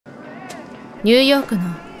ニューヨークの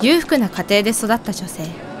裕福な家庭で育った女性、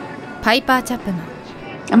パイパー・チャップマン。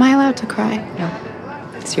Am I allowed to cry? No.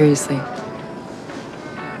 Seriously.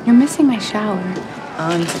 You're missing my shower.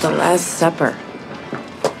 On to the Last Supper. .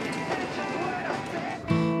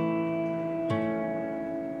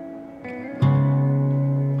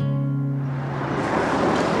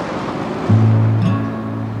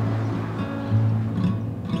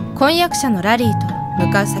婚約者のラリーと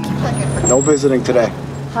向かう先は No visiting today.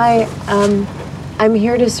 Hi, I'm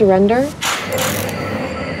here to surrender.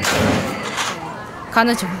 彼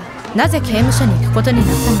女はなぜ刑務所に行くことになっ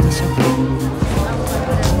たのでしょうか。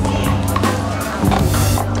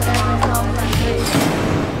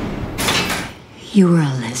You were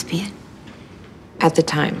a lesbian? At the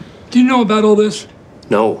time. Do you know about all this?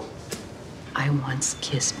 No. I once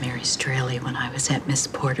kissed Mary Straley when I was at Miss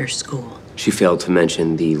Porter's school. She failed to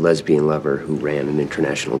mention the lesbian lover who ran an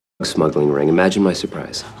international smuggling ring. Imagine my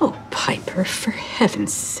surprise. Oh, Piper, for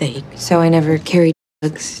heaven's sake. So I never carried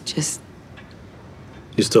drugs, just...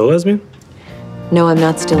 You still a lesbian? No, I'm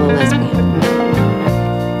not still a lesbian.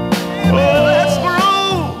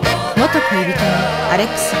 元恋人のアレッ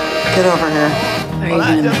クス。 Get over here. Are you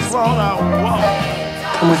gonna miss me?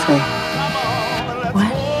 Come with me.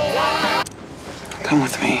 What? Come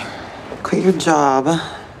with me. Quit your job.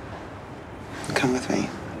 Come with me.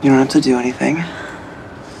 You don't have to do anything.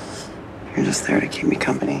 You're just there to keep me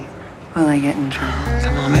company. Will I get in trouble?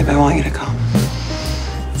 Come on, babe, I want you to come.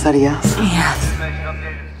 Is that a yes? Yes.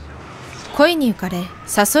 恋に浮かれ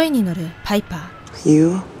誘いに乗るパイパー。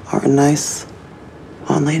 You are a nice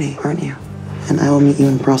blonde lady, aren't you? And I will meet you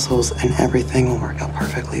in Brussels and everything will work out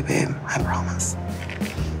perfectly, babe. I promise.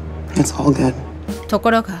 It's all good. と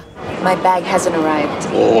ころが My bag hasn't arrived.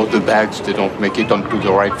 Oh, the bags, they don't make it onto the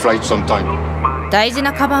right flight sometimes. 大事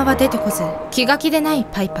なカバンは出てこず気が気でない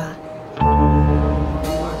パイパー。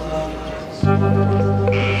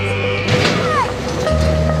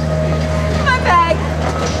 My bag!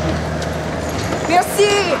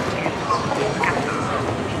 Merci!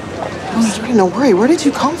 Oh, Serena, no worry. Where did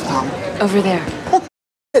you come from? Over there.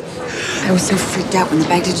 I was so freaked out when the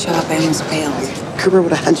bag didn't show up, I almost bailed. Cooper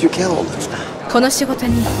would have had you killed. この仕事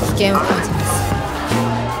に危険を感じま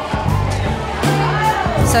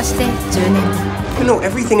す。そして10年後。 You know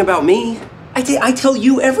everything about me. I tell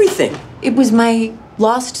you everything. It was my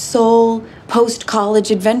lost soul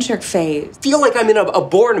post-college adventure phase. Feel like I'm in a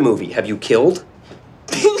Bourne movie. Have you killed?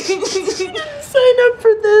 Sign up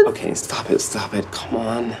for this. Okay, stop it. Come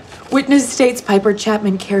on. Witness states Piper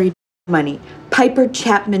Chapman carried money. Piper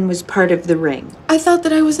Chapman was part of the ring. I thought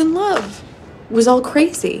that I was in love. It was all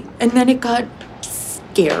crazy. And then it got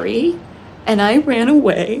scary. And I ran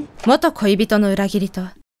away. 元恋人の裏切りと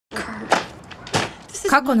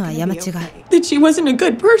過去の過ちが That she wasn't a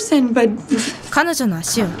good person, but... 彼女の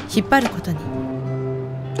足を引っ張ることに。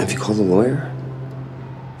 Have you called a lawyer?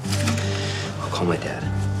 I'll call my dad.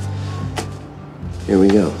 Here we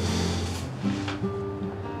go.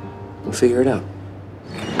 We'll figure it out.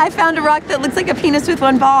 I found a rock that looks like a penis with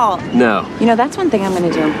one ball. No. You know, that's one thing I'm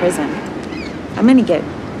gonna do in prison. I'm gonna get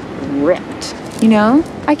ripped. You know,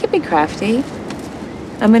 I could be crafty.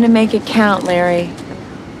 I'm gonna make it count, Larry.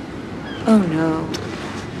 Oh no.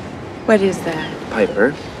 What is that?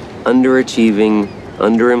 Piper, underachieving,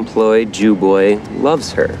 underemployed Jew boy,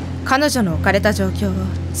 loves her. 彼女の置かれた状況を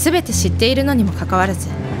全て知っているのにもかかわらず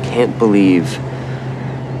Can't believe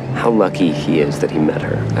how lucky he is that he met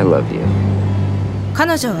her. I love you.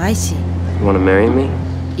 彼女を愛し You want to marry me?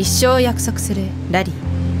 一生を約束するラリー。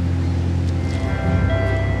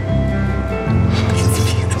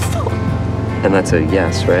 And that's a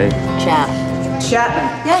yes, right? Chapman.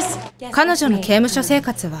 Yes. 彼女の刑務所生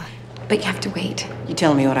活は But you have to wait. You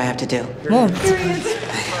tell me what I have to do. もう難しい。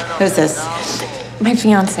 Who's this? My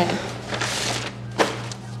fiance.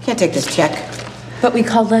 Can't take this check. But we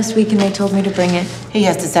called last week and they told me to bring it. He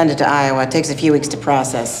has to send it to Iowa. It takes a few weeks to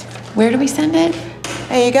process. Where do we send it?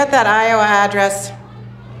 Hey, you got that Iowa address?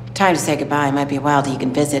 Time to say goodbye. Might be a while till you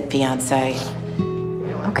can visit, fiancé.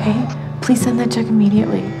 Okay. Please send that check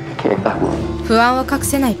immediately. Okay, I will. 不安を隠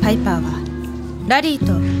せないパイパーはラリー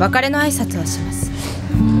と別れの挨拶をします。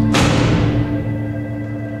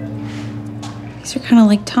 These are kind of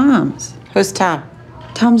like Tom's. Who's Tom?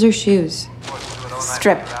 Tom's are shoes.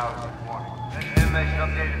 Strip.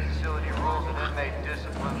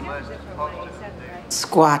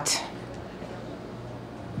 Squat.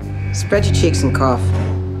 Spread your cheeks and cough.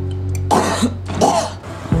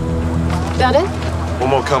 Got it? One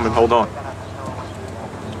more coming. Hold on.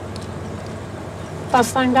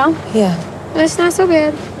 Last line down? Yeah. It's not so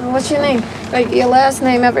bad. What's your name? Like your last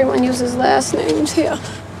name. Everyone uses last names here.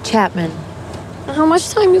 Chapman. How much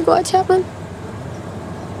time you got, Chapman?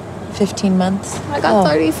 15 months? I got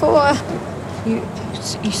 34.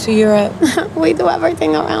 So you're a... We do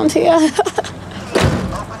everything around here.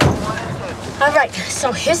 All right,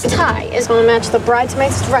 so his tie is going to match the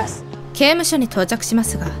bridesmaid's dress. 刑務所に到着しま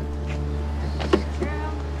すが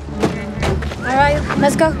All right,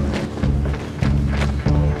 let's go.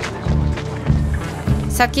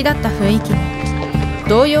 殺気だった雰囲気に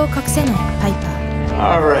動揺を隠せないパイパー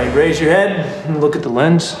All right, raise your head and look at the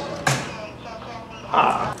lens.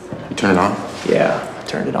 You turn it on? Yeah,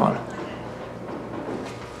 turned it on.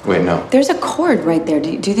 Wait, no. There's a cord right there. Do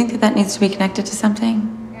you think that needs to be connected to something?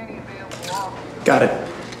 Got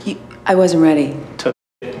it. I wasn't ready.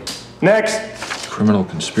 Next. Criminal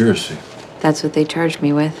conspiracy. That's what they charged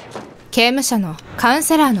me with. 刑務所のカウン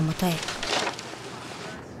セラーのもとへ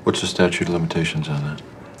What's the statute of limitations on that?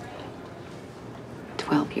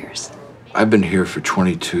 12 years. I've been here for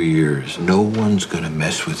 22 years. No one's gonna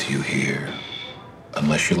mess with you here.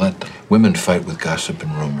 Unless you let them. Women fight with gossip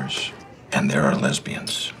and rumors. And there are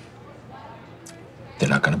lesbians. They're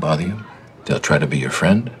not gonna bother you. They'll try to be your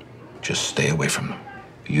friend. Just stay away from them.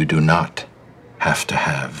 You do not have to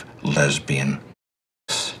have lesbian.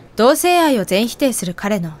 同性愛を全否定する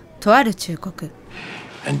彼のとある忠告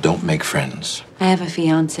And don't make friends. I have a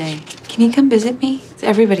fiance. Can you come visit me?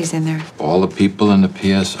 Everybody's in there. All the people in the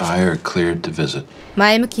PSI are cleared to visit.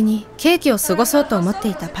 前向きにケーキを過ごそうと思って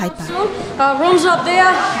いたパイパー Rooms up there,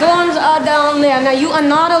 dorms are down there. Now, you are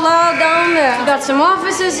not allowed down there. You got some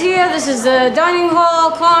offices here. This is the dining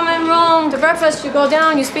hall, common room. To breakfast, you go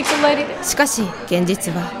down, you speak to the lady. しかし現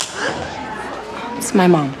実は It's my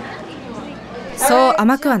mom. そう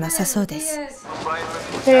甘くはなさそうです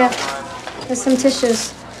Here, here's some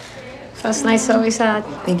tissues. First nights always had.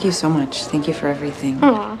 Thank you so much. Thank you for everything.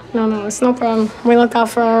 Oh, no, it's no problem. We look out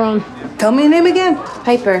for our own. Tell me your name again.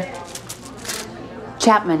 Piper.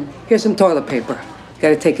 Chapman. Here's some toilet paper. You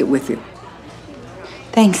gotta take it with you.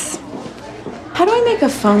 Thanks. How do I make a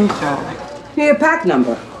phone call? Your pack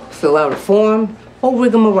number. Fill out a form. Whole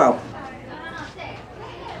rigmarole.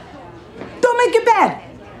 Don't make it bad.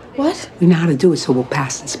 What? We know how to do it, so we'll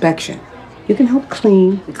pass inspection. You can help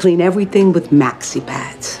clean. We clean everything with maxi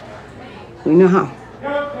pads. We know how.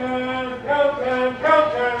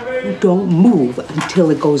 You don't move until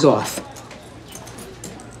it goes off.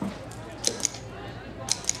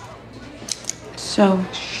 So,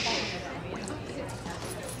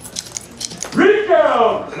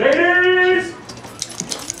 Rico, ladies!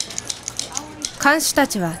 看守た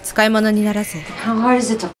ちは使い物にならず How hard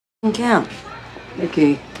is it to count?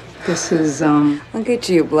 Nikki, this is, Look at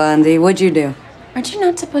you, Blondie. What'd you do? aren't you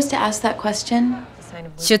not supposed to ask that question?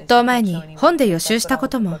 出頭前に本で予習したこ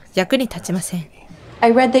とも役に立ちません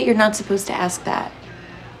I read that you're not supposed to ask that.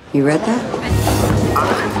 You read that?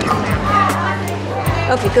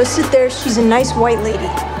 Okay, go sit there. She's a nice white lady.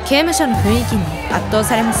 刑務所の雰囲気に圧倒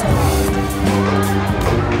されます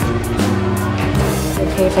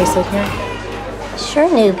Okay if I sit here? Sure,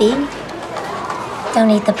 newbie. Don't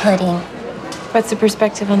eat the pudding. What's the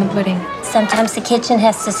perspective on the pudding? Sometimes the kitchen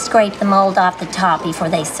has to scrape the mold off the top before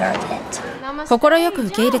they serve it. 快く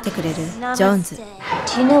受け入れてくれるジョーンズ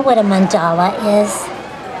Do you know what a mandala is?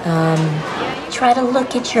 Try to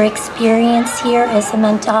look at your experience here as a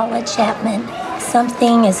mandala, Chapman.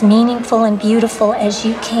 Something as meaningful and beautiful as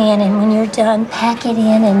you can, and when you're done, pack it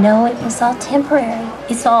in and know it was all temporary.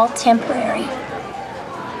 It's all temporary.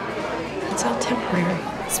 It's all temporary.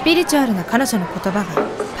 スピリチュアルな彼女の言葉が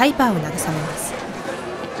パイパーを慰めます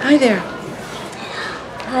Hi there.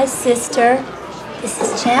 Hi, sister. This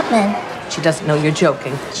is Chapman. She doesn't know you're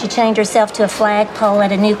joking. She chained herself to a flagpole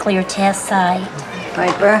at a nuclear test site.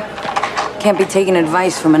 Piper, can't be taking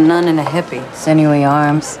advice from a nun and a hippie. Sinewy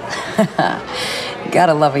arms.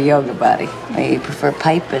 Gotta love a yoga body. You prefer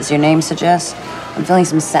pipe, as your name suggests? I'm feeling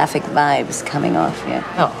some sapphic vibes coming off you.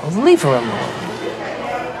 Oh, leave her alone.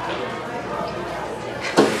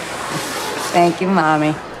 Thank you,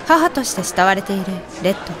 Mommy. 母として慕われている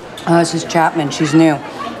レッド This is Chapman. She's new.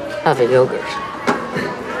 Have a yogurt.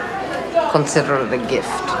 Consider it a gift.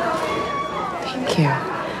 Thank you.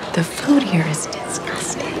 The food here is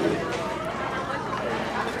disgusting.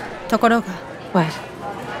 ところが What?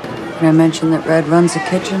 Did I mention that Red runs the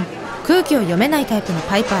kitchen? 空気を読めないタイプの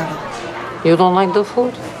パイパーは You don't like the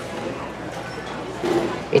food?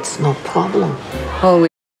 It's no problem. Holy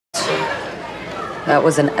That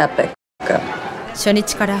was an epic. 初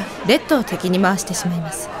日からレッドを敵に回してしまい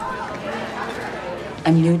ます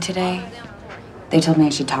I'm new today. They told me I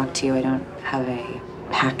should talk to you. I don't have a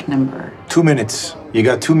pack number. 2 minutes. You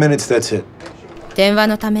got 2 minutes, that's it. 電話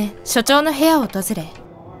のため所長の部屋を訪れ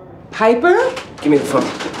Piper? Give me the phone.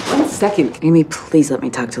 1 second. Amy, please let me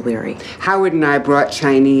talk to Larry. Howard and I brought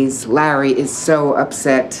Chinese. Larry is so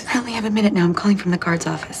upset. I only have a minute now. I'm calling from the guard's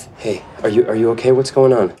office. Hey, are you okay? What's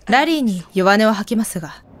going on? ラリーに弱音を吐きます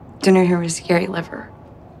が、 Dinner here was scary liver.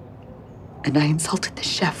 And I insulted the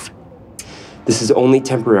chef. This is only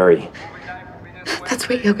temporary. That's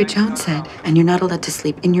what Yoga Jones said. And you're not allowed to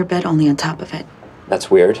sleep in your bed, only on top of it. That's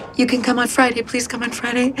weird. You can come on Friday. Please come on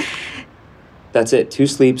Friday. That's it. 2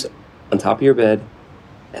 sleeps on top of your bed,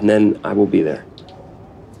 and then I will be there.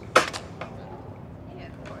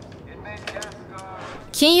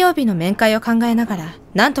 金曜日の面会を考えながら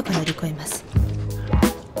何とか乗り越えます。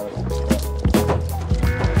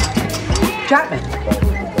 Chapman.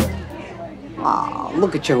 Oh,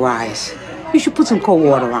 look at your eyes. You should put some cold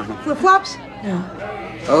water on them. Flip-flops? No.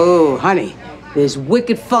 Oh, honey, there's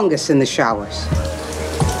wicked fungus in the showers.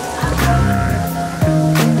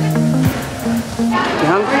 You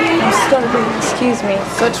hungry? I'm starving. Excuse me.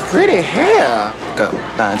 Such pretty hair. Go,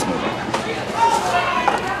 dance movie.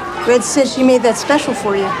 Red says she made that special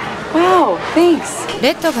for you. Wow, thanks.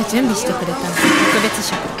 レッドが準備してくれた特別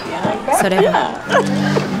食。それは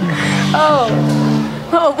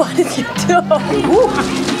Oh, what did you do?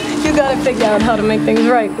 You gotta figure out how to make things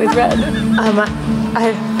right with Red.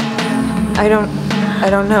 I don't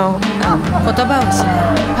know. 言葉を失い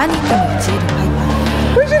パニックに陥るパイパ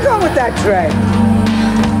Where'd you go with that tray? ー。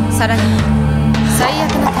さらに最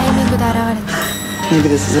悪なタイミングで現れた Maybe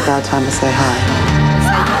this is about time to say hi.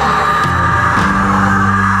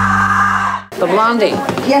 The blondie.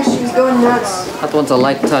 Yeah, she's going nuts. That one's a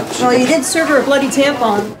light touch. Well, you did serve her a bloody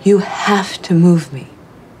tampon. You have to move me.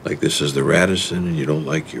 Like this is the Radisson and you don't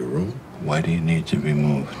like your room? Why do you need to be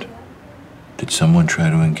moved? Did someone try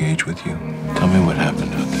to engage with you? Tell me what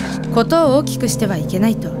happened out there. ことを大きくしてはいけな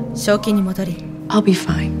いと正気に戻り I'll be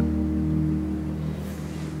fine.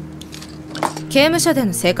 刑務所で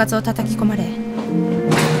の生活を叩き込まれ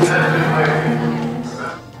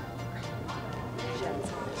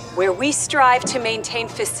where we strive to maintain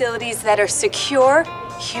facilities that are secure,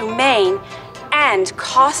 humane, and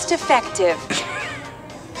cost-effective.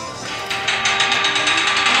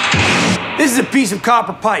 This is a piece of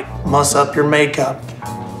copper pipe. Muss up your makeup.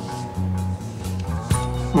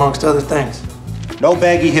 Amongst other things. No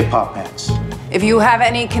baggy hip-hop pants. If you have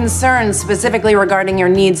any concerns specifically regarding your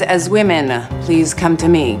needs as women, please come to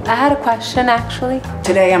me. I had a question, actually.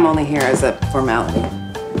 Today, I'm only here as a formality.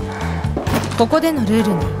 ここでのルー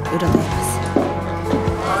ルにうろたえます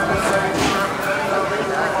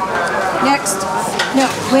Next. No,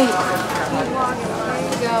 wait.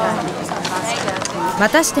 ま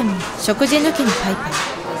たしても食事抜きのパイパ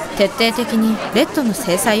ー徹底的にレッドの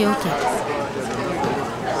制裁を受け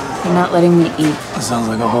You're not letting me eat. That sounds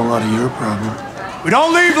like a whole lot of your problem. We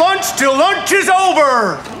don't leave lunch till lunch is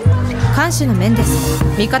over! 監視の面です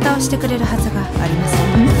味方をしてくれるはずがありませ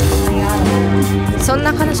んそん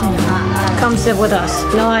な彼女には Come sit with us,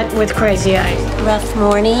 not with Crazy Eye. Rough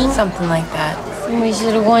morning? Something like that. We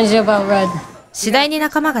should have warned you about Red. 次第に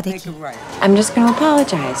仲間ができ I'm just going to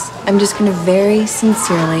apologize. I'm just going to very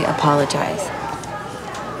sincerely apologize.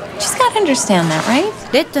 She's got to understand that, right?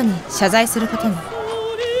 レッドに謝罪することに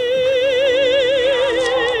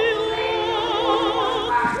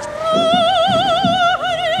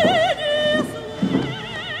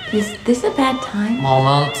Is this a bad time?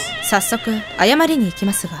 Moment. 早速謝りに行き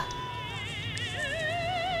ますが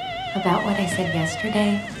About what I said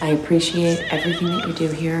yesterday? I appreciate everything that you do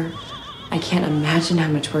here. I can't imagine how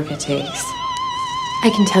much work it takes. I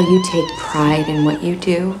can tell you take pride in what you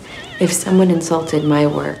do. If someone insulted my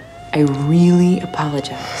work, I really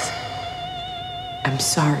apologize. I'm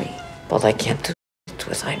sorry. But I can't do it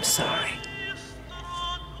with I'm sorry.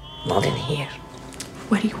 Not in here.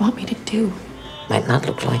 What do you want me to do? Might not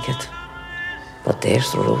look like it. But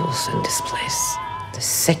there's rules in this place. The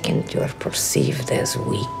second you are perceived as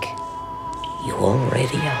weak, you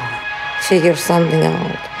already are. Figure something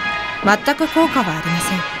out. 全く効果はありま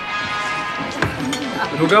せ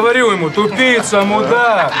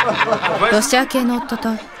ん ロシア系の夫と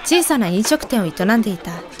小さな飲食店を営んでいた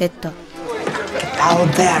レッド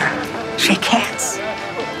Out there, shake hands.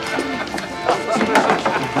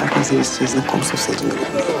 Здесь знакомство с этим людьми.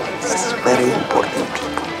 It's very important.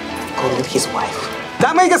 Call him his wife.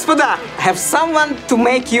 Дамы и господа, I have someone to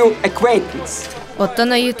make you acquaintance. 夫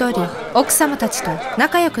の言う通り奥様たちと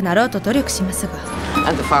仲良くなろうと努力しますが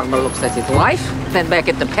And the farmer looks at his wife, then back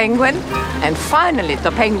at the penguin, and finally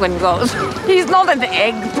the penguin goes, he's not an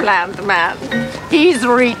eggplant man, he's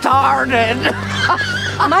retarded.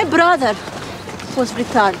 My brother was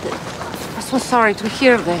retarded. I'm so sorry to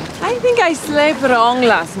hear that. I think I slept wrong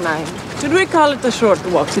last night. Should we call it a short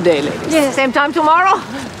walk today, ladies? Yeah, same time tomorrow?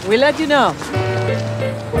 We'll let you know.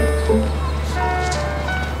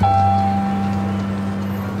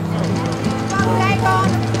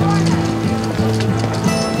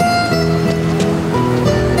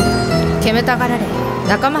煙たがられ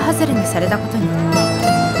仲間外れにされたことに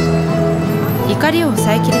怒りを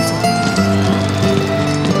抑えきれず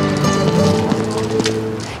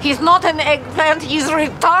He's not an eggplant, he's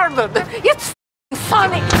retarded. It's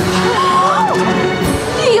funny.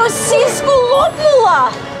 Io si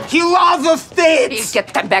scolopula! He loves the tits! He'll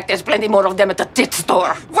get them back. There's plenty more of them at the tit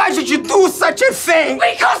store. Why should you do such a thing?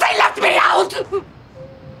 Because they left me out!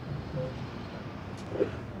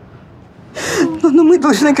 Но мы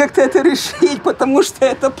должны как-то это решить, потому что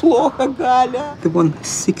это плохо, Галя. Ты won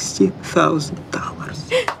 $60,000.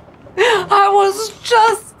 I was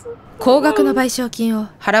just... 高額の賠償金を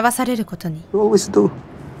払わされることに You always do.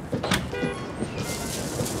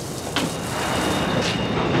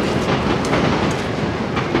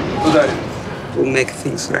 We'll make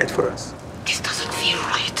things right for us. This doesn't feel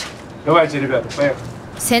right. Давайте, ребята, поехали.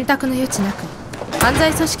 選択の余地なく犯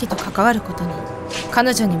罪組織と関わることに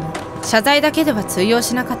彼女にも謝罪だけでは通用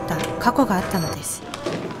しなかった過去があったのです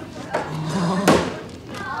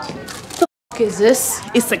What is this?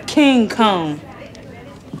 It's a king cone.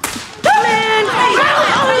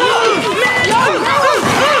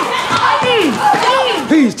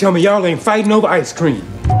 Please tell me y'all ain't fighting over ice cream.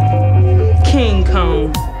 King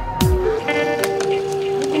cone.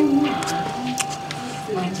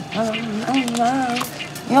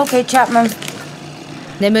 You okay, Chapman?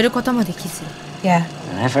 眠ることもできず Yeah.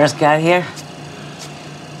 When I first got here,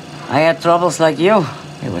 I had troubles like you.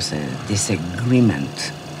 There was a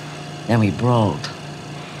disagreement. Then we brawled.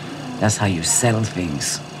 That's how you settle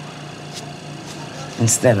things.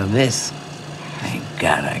 Instead of this, thank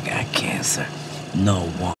God I got cancer. No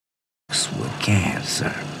one with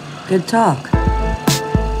cancer. Good talk.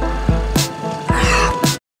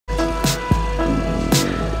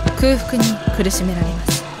 空腹に苦しめられま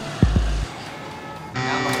す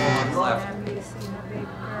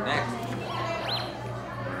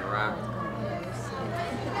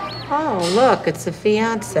Oh, look, it's the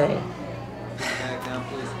fiance.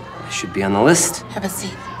 I should be on the list. Have a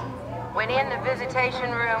seat. When in the visitation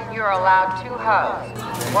room, you're allowed 2 hugs.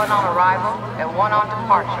 One on arrival and one on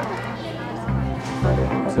departure.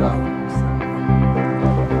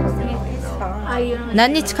 I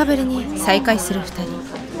何日かぶりに再会する2人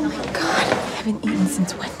God, I haven't eaten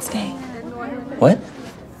since Wednesday. What?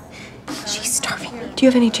 She's starving. Do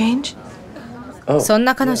you have any change? そん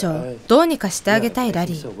な彼女をどうにかしてあげたいラ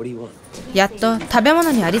リーやっと食べ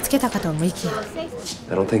物にありつけたかと思いきや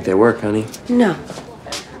I don't think they work, honey. No.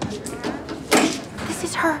 This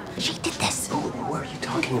is her. She did this. What are you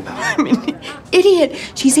talking about? I'm an idiot.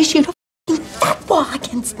 She's issued a f***ing fatwa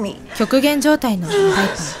against me. 極限状態のパイパ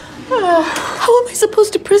ー How am I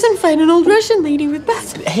supposed to prison fight an old Russian lady with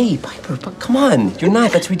that? Hey, Piper, but come on. You're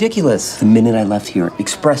not. That's ridiculous. The minute I left here,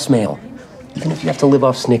 express mail. Even if you have to live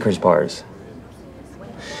off Snickers bars.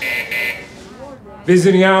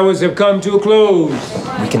 Visiting hours have come to a close.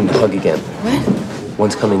 We can hug again. What?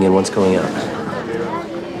 One's coming in, one's going out.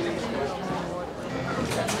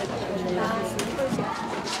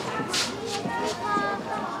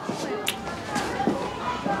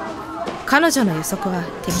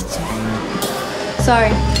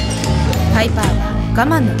 Sorry. パイパーは我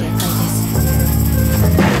慢の限界です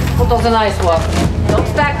Put those in ice water. Don't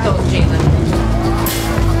stack those, Jesus.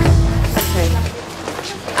 Okay.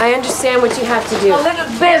 I understand what you have to do. A little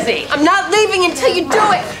busy. I'm not leaving until you do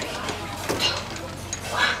it.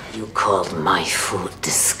 You called my food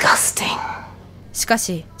disgusting. しか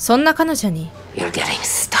しそんな彼女に You're getting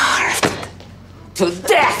starved to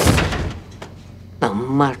death. Now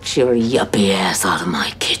march your yuppie ass out of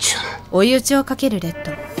my kitchen. 追い打ちをかけるレッ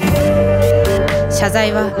ド謝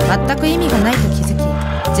罪は全く意味がないと気づき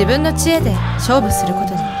自分の知恵で勝負するこ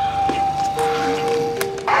とに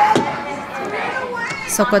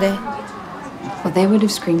そこで Well, they would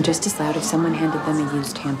have screamed just as loud if someone handed them a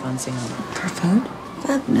used tampon saying, "For food?"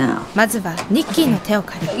 Fuck no. まずはニッキーの手を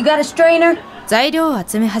借り You got a strainer? 材料を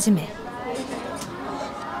集め始め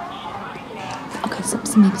Okay, so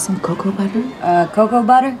maybe some cocoa butter? Cocoa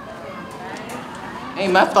butter? Hey,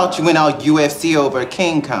 I thought you went all UFC over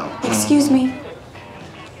King Kong. Excuse me.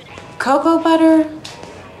 Cocoa butter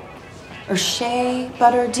or shea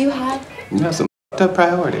butter, do you have? You have some up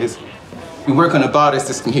priorities. You work on a barter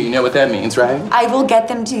system here, you know what that means, right? I will get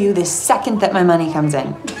them to you the second that my money comes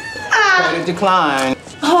in. Credit decline.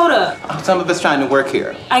 Hold up. Some of us trying to work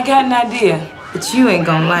here. I got an idea, but you ain't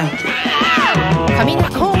gonna like it. 髪の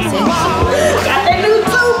毛を全身 Got that new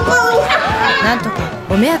tooth, boo!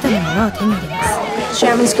 お目当てのものを手に入れます。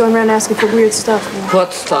 Chapman's going around asking for weird stuff.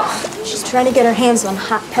 What stuff? She's trying to get her hands on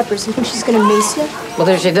hot peppers. You think she's gonna mace you? Well,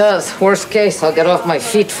 if she does, worst case, I'll get off my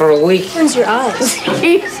feet for a week. Turns your eyes.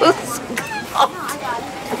 Jesus.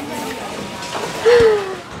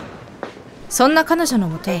 そんな彼女の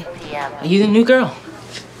もとへ Are you the new girl?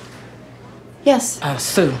 Yes.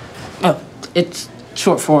 Sue. Oh, it's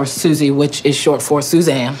short for Susie, which is short for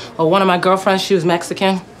Suzanne. Oh, one of my girlfriends, she was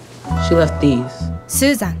Mexican. She left these. ス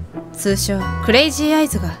ーザン、通称クレイジーアイ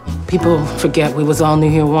ズが People forget we was all new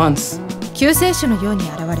here once. 救世主のように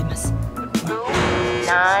現れます。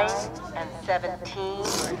 9 and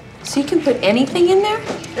 17. So you can put anything in there?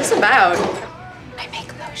 Just about. I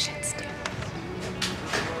make lotions too.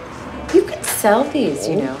 You could sell these,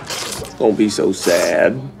 you know. Don't be so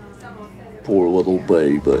sad. Poor little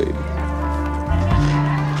baby.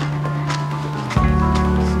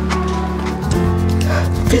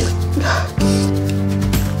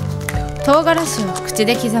 唐辛子を口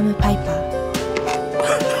で刻むパイパー。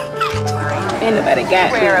 Ain't nobody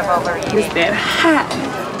got It's that hot.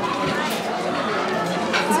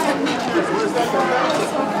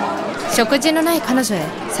 食事のない彼女へ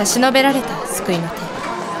差し伸べられた救いの手。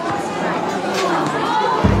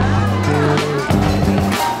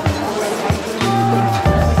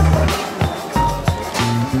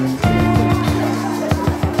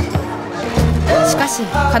しかし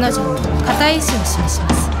彼女は固い意志を示しま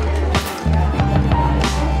す。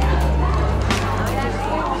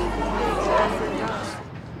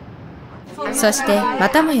 そしてま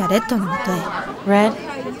たもやレッドのもとへ。 Red?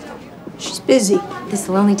 She's busy. This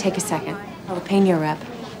will only take a second. I'll paint your rep.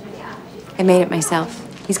 I made it myself.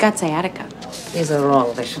 He's got sciatica. These are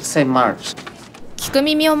wrong. They should say March. 聞く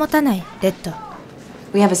耳を持たないレッド。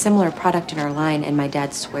 We have a similar product in our line, and my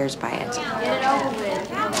dad swears by it.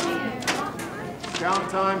 Count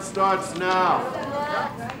time starts now.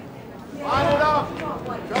 Line it up.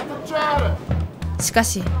 Cut the chatter. しか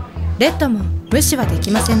しレッドも無視はで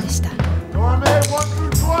きませんでした。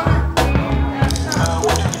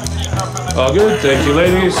 All good, thank you,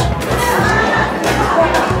 ladies.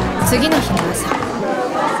 次の日の朝。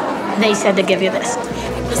 They said to give you this.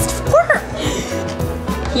 It was for her.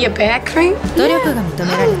 Your back cream? 努力が認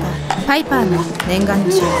められたパイパーの念願の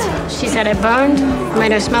少女。 She said it burned.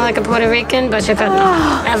 Made her smell like a Puerto Rican, but she couldn't.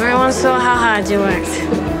 Everyone saw how hard you worked.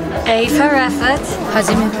 A for effort.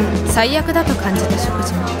 初めは最悪だと感じた食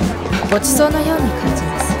事もごちそうのように感じ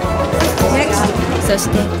ます。 そし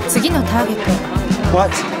て次のターゲット。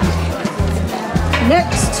 What?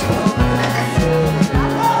 Next.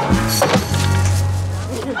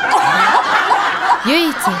 唯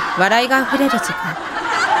一笑いがあふれる時間。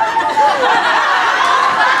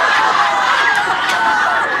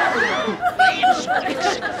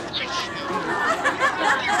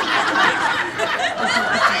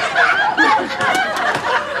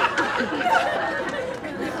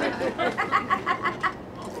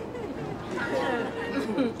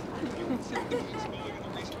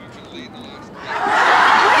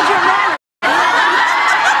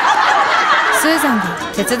 スーザンが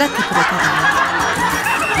手伝ってくれた理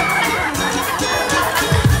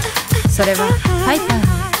由。それはパイパーに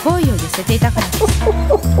好意を寄せていたからです。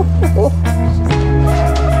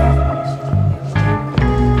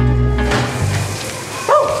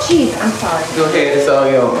 Jeez, I'm sorry. Go ahead, it's all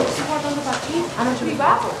yours. I don't be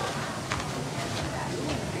baffled.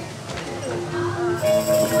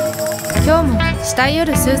 今日も慕い寄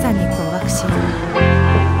るスーザンに困惑し。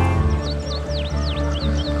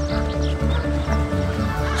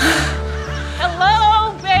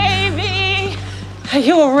 Hello, baby. Are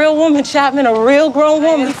you a real woman, Chapman? A real grown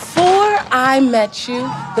woman? Before I met you,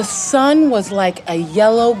 the sun was like a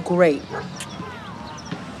yellow grape.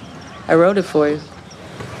 I wrote it for you.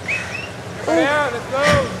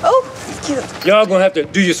 Oh, cute. Y'all gonna have to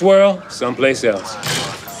do your swirl someplace else.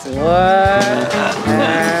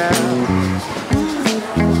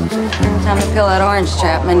 Time to peel that orange,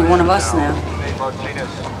 Chapman. You're one of us now.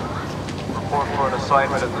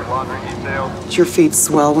 Did your feet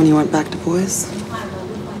swell when you went back to boys?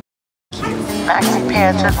 Maxi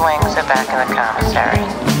pads with wings are back in the commissary.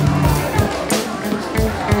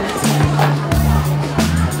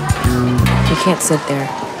 You can't sit there.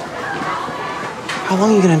 How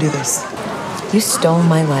long are you gonna do this? You stole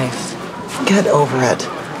my life. Get over it.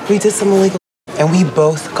 We did some illegal and we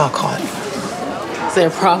both got caught. Is there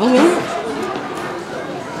a problem in it?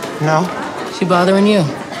 No? She bothering you?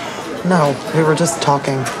 No, we were just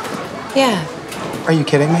talking. Yeah. Are you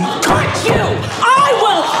kidding me? Cut you! I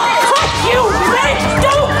will cut you!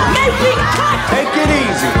 Don't make me cut! Take it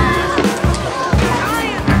easy.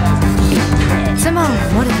 妻を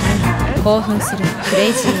守るために興奮するクレ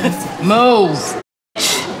イジーアイズ。 Move!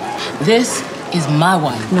 This is my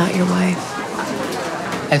wife. Not your wife.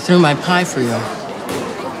 I threw my pie for you.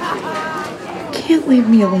 Can't leave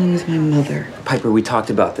me alone with my mother. Piper, we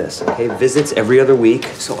talked about this, okay? Visits every other week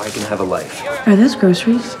so I can have a life. Are those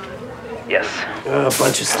groceries? Yes. A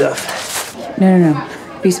bunch of stuff. No.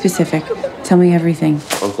 Be specific. Tell me everything.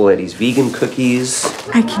 Uncle Eddie's vegan cookies.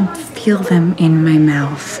 I can feel them in my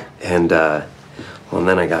mouth. And, well,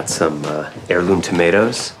 then I got some heirloom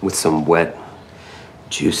tomatoes with some wet,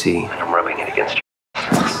 juicy. And I'm rubbing it against your...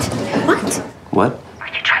 What? What? Are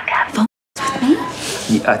you trying to have fun with me?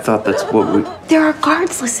 Yeah, I thought that's what we... There are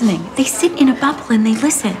guards listening. They sit in a bubble and they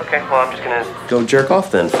listen. Okay, well, I'm just gonna go jerk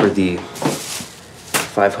off then for the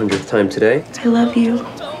 500th time today. I love you.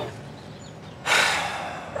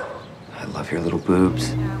 I love your little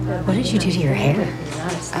boobs. What did you do to your hair?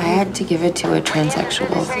 I had to give it to a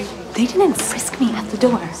transsexual. They didn't frisk me at the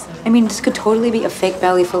door. I mean, this could totally be a fake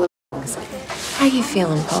belly full of things. How you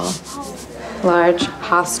feeling, Paul? Large,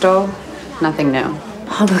 hostile, nothing new.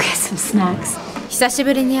 I'll go get some snacks. 久し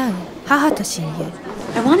ぶりに会う母と親友。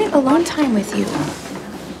 I wanted alone time with you.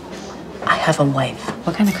 I have a wife.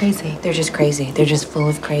 What kind of crazy? They're just crazy. They're just full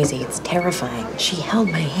of crazy. It's terrifying. She held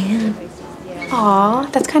my hand. Aw,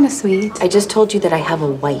 that's kind of sweet. I just told you that I have a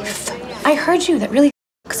wife. I heard you. That really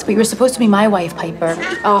sucks, but you were supposed to be my wife, Piper.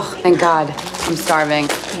 Oh, thank God. I'm starving.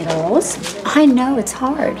 Kiddos, I know it's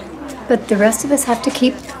hard, but the rest of us have to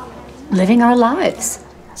keep living our lives.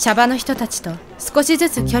 シャバの人たちと少しず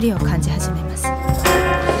つ距離を感じ始めます。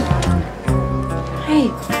 Hey,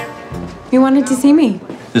 you wanted to see me?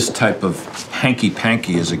 This type of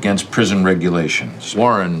hanky-panky is against prison regulations.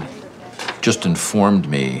 Warren just informed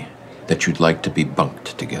me that you'd like to be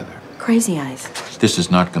bunked together. Crazy eyes. This is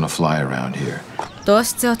not going to fly around here. 同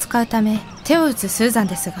室を使うため手を打つスーザン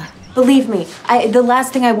ですが、 Believe me, the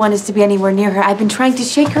last thing I want is to be anywhere near her. I've been trying to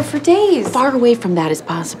shake her for days. Far away from that as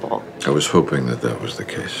possible. I was hoping that that was the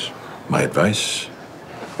case. My advice?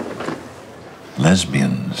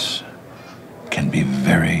 Lesbians can be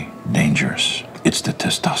very dangerous. It's the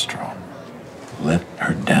testosterone. Let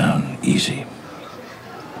her down easy.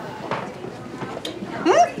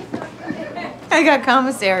 I got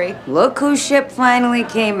commissary. Look whose ship finally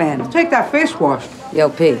came in. Take that face wash. Yo,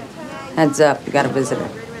 P, heads up, you got a visitor.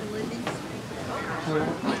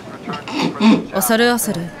 恐る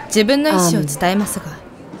恐る自分の意思を伝えますが、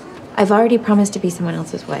 I've already promised to be someone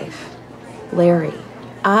else's wife. Larry,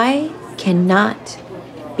 I cannot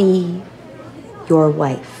be your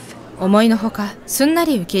wife. 思いのほかすんな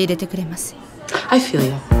り受け入れてくれます。 I feel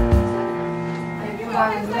you.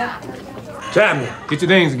 Chapman, get your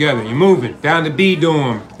things together. You're moving down to B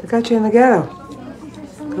dorm. They got you in the ghetto.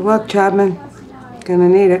 Good luck, Chapman. Gonna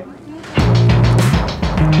need it.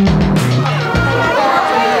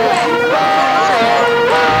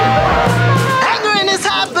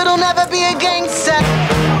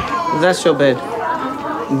 That's your bed.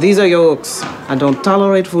 These are your hooks. I don't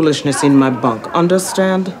tolerate foolishness in my bunk.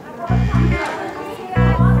 Understand?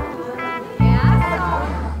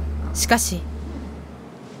 しかし、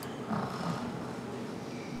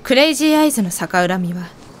クレイジーアイズの逆恨みは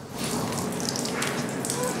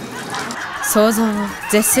想像を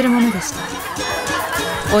絶するものでし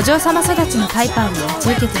た。お嬢様育ちのパイパーを待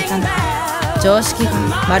ち受けていたのは、常識が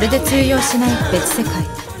まるで通用しない別世界。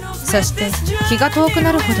そして気が遠く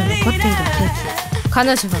なるほど残っているケーキ。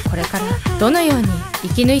彼女はこれからどのように生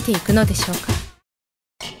き抜いていくのでしょうか。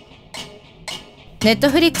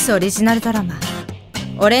Netflixオリジナルドラマ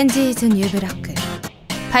「オレンジ・イズ・ニュー・ブラック」。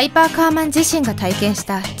パイパー・カーマン自身が体験し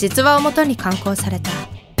た実話をもとに刊行された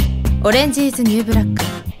「オレンジ・イズ・ニュー・ブラック」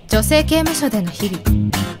女性刑務所での日々。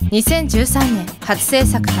2013年初制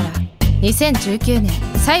作から2019年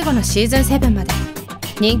最後のシーズン7まで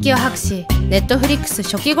人気を博し、Netflix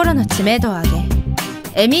初期頃の知名度を上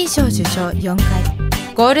げ、エミー賞受賞4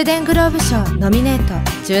回、ゴールデングローブ賞ノミネート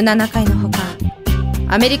17回のほか、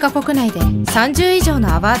アメリカ国内で30以上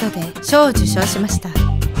のアワードで賞を受賞しました。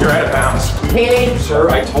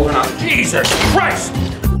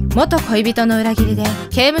元恋人の裏切りで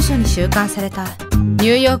刑務所に収監されたニ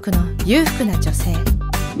ューヨークの裕福な女性。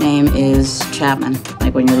Name is Chapman.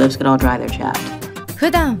 Like when your lips get all dry, they're chapped.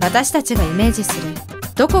 普段私たちがイメージする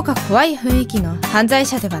どこか怖い雰囲気の犯罪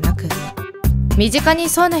者ではなく、身近にい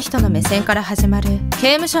そうな人の目線から始まる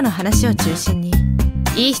刑務所の話を中心に、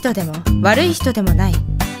いい人でも悪い人でもない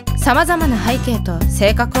さまざまな背景と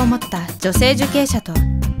性格を持った女性受刑者と、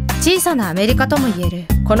小さなアメリカともいえる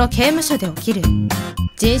この刑務所で起きる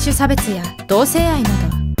人種差別や同性愛な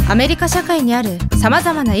ど、アメリカ社会にあるさま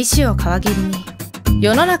ざまなイシューを皮切りに、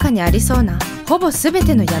世の中にありそうなほぼ全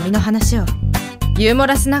ての闇の話をユーモ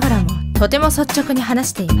ラスながらもとても率直に話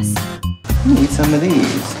しています。 You need some of these.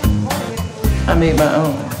 I made my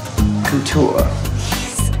own. Couture.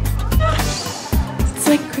 It's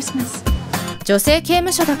like Christmas. 女性刑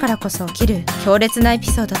務所だからこそ起きる強烈なエ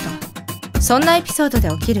ピソードと、そんなエピソードで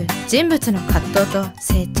起きる人物の葛藤と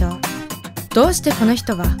成長、どうしてこの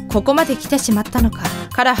人はここまで来てしまったのか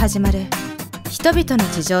から始まる人々の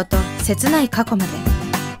事情と切ない過去まで、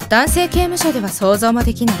男性刑務所では想像も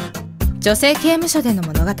できない女性刑務所での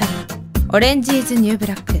物語、オレンジーズニューブ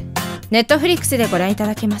ラック、Netflixでご覧いた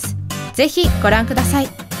だけます。ぜひご覧ください。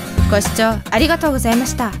ご視聴ありがとうございま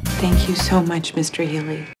した。 Thank you so much, Mr.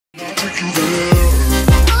 Healy.